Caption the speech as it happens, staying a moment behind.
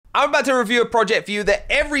I'm about to review a project for you that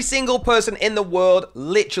every single person in the world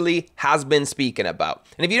literally has been speaking about.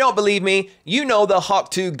 And if you don't believe me, you know the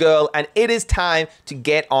HOC2 girl, and it is time to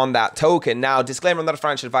get on that token. Now, disclaimer, I'm not a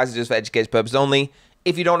financial advisor, just for education purposes only.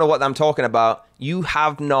 If you don't know what I'm talking about, you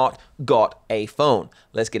have not got a phone.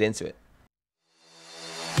 Let's get into it.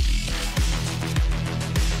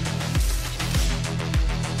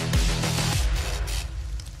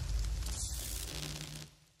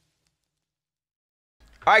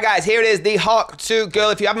 All right, guys, here it is, the HOC2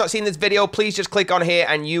 girl. If you have not seen this video, please just click on here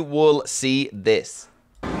and you will see this.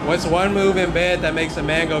 What's one move in bed that makes a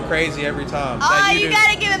man go crazy every time? Oh, you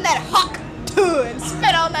gotta give him that HOC2 and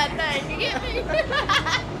spit on that thing. You get me?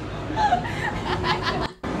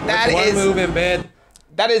 One move in bed.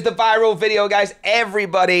 That is the viral video, guys.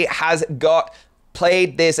 Everybody has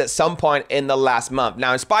played this at some point in the last month.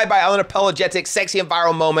 Now, inspired by unapologetic, sexy, and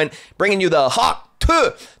viral moment, bringing you the HOC2.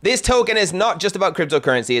 This token is not just about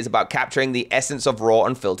cryptocurrency, it's about capturing the essence of raw,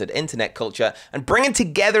 unfiltered internet culture and bringing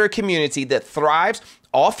together a community that thrives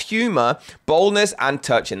off humor, boldness, and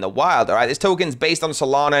touch in the wild. All right, this token is based on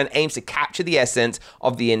Solana and aims to capture the essence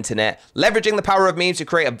of the internet, leveraging the power of memes to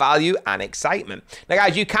create a value and excitement. Now,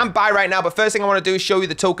 guys, you can buy right now, but first thing I want to do is show you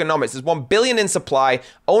the tokenomics. There's 1 billion in supply,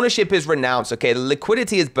 ownership is renounced, okay, the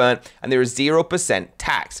liquidity is burnt, and there is 0%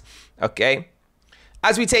 tax, okay?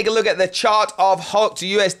 As we take a look at the chart of HOC to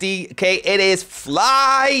USD, okay, it is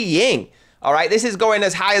flying. All right, this is going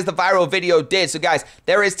as high as the viral video did. So guys,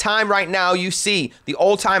 there is time right now. You see the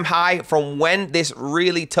all-time high from when this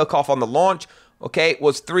really took off on the launch, okay,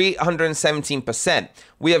 was 317%.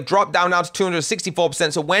 We have dropped down now to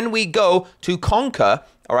 264%. So when we go to conquer,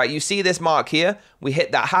 all right, you see this mark here, we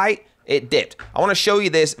hit that height, it dipped. I want to show you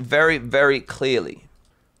this very, very clearly.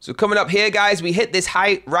 So coming up here, guys, we hit this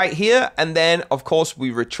height right here, and then, of course, we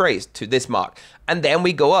retrace to this mark. And then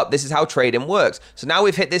we go up. This is how trading works. So now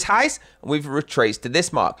we've hit this height, and we've retraced to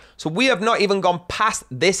this mark. So we have not even gone past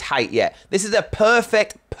this height yet. This is a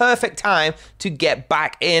perfect time to get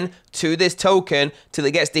back in to this token till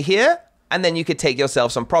it gets to here, and then you could take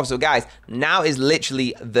yourself some profit. So, guys, now is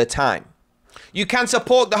literally the time. You can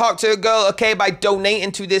support the HOC2 girl, okay, by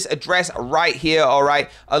donating to this address right here, all right?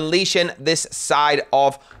 Unleashing this side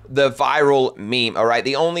of the viral meme, all right?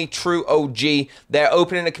 The only true OG. They're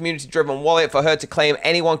opening a community-driven wallet for her to claim.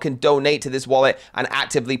 Anyone can donate to this wallet and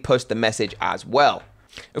actively push the message as well.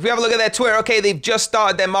 If we have a look at their Twitter, okay, they've just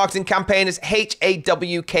started their marketing campaign. It's HAWKTUUUAH.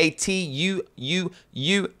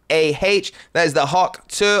 That is the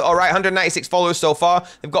HOC2. All right, 196 followers so far.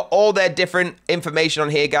 They've got all their different information on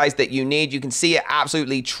here, guys, that you need. You can see it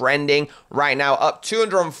absolutely trending right now, up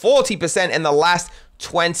 240% in the last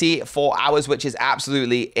 24 hours, which is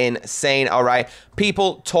absolutely insane. All right,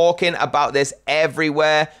 people talking about this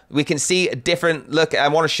everywhere. We can see different, look, I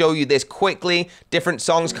want to show you this quickly, different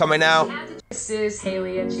songs coming out. This is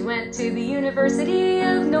Haley, and she went to the University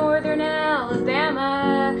of Northern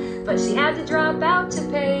Alabama, but she had to drop out to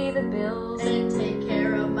pay the bills And take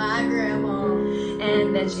care of my grandma.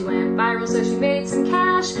 and then she went viral, so she made some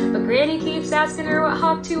cash, but Granny keeps asking her what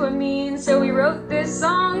HOC2 means, so we wrote this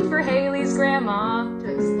song for Haley's grandma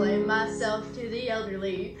To explain myself to the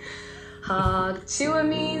elderly. HOC2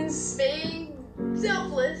 means Being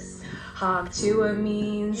selfless. HOC2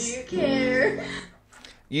 means You care.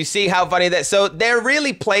 You see how funny that, so they're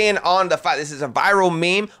really playing on the fact this is a viral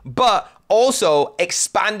meme, but also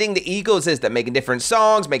expanding the ecosystem, making different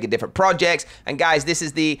songs, making different projects. And guys, this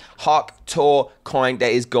is the HOC2 coin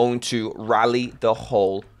that is going to rally the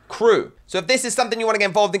whole crew. So if this is something you want to get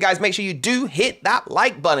involved in, guys, make sure you do hit that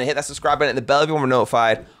like button, hit that subscribe button, and the bell if you want to be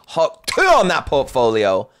notified. HOC2 on that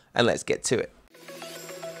portfolio, and let's get to it.